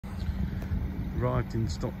arrived in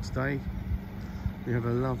stock today. We have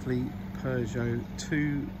a lovely Peugeot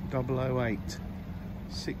 2008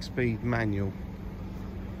 6-speed manual.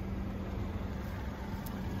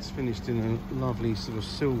 It's finished in a lovely sort of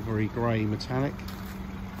silvery grey metallic.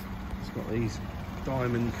 It's got these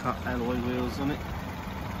diamond cut alloy wheels on it.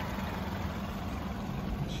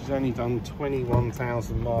 She's only done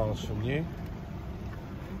 21,000 miles from new.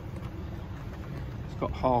 It's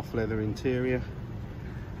got half leather interior,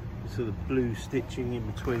 sort of blue stitching in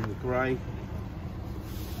between the grey.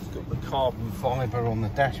 It's got the carbon fibre on the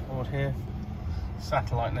dashboard here,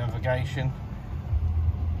 satellite navigation,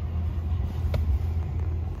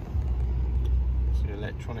 so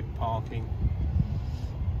electronic parking,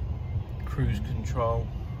 cruise control,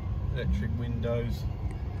 electric windows.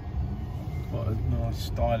 Got a nice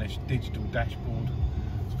stylish digital dashboard.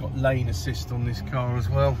 It's got lane assist on this car as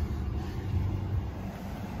well.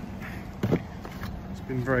 It's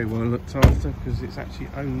been very well looked after because it's actually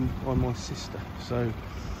owned by my sister, so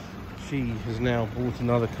she has now bought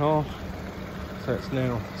another car, so it's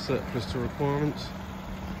now surplus to requirements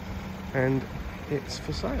and it's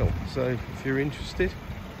for sale. So if you're interested,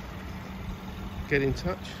 get in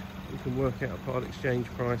touch. You can work out a part exchange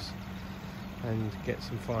price and get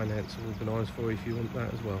some finance organised for you if you want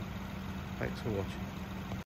that as well. Thanks for watching.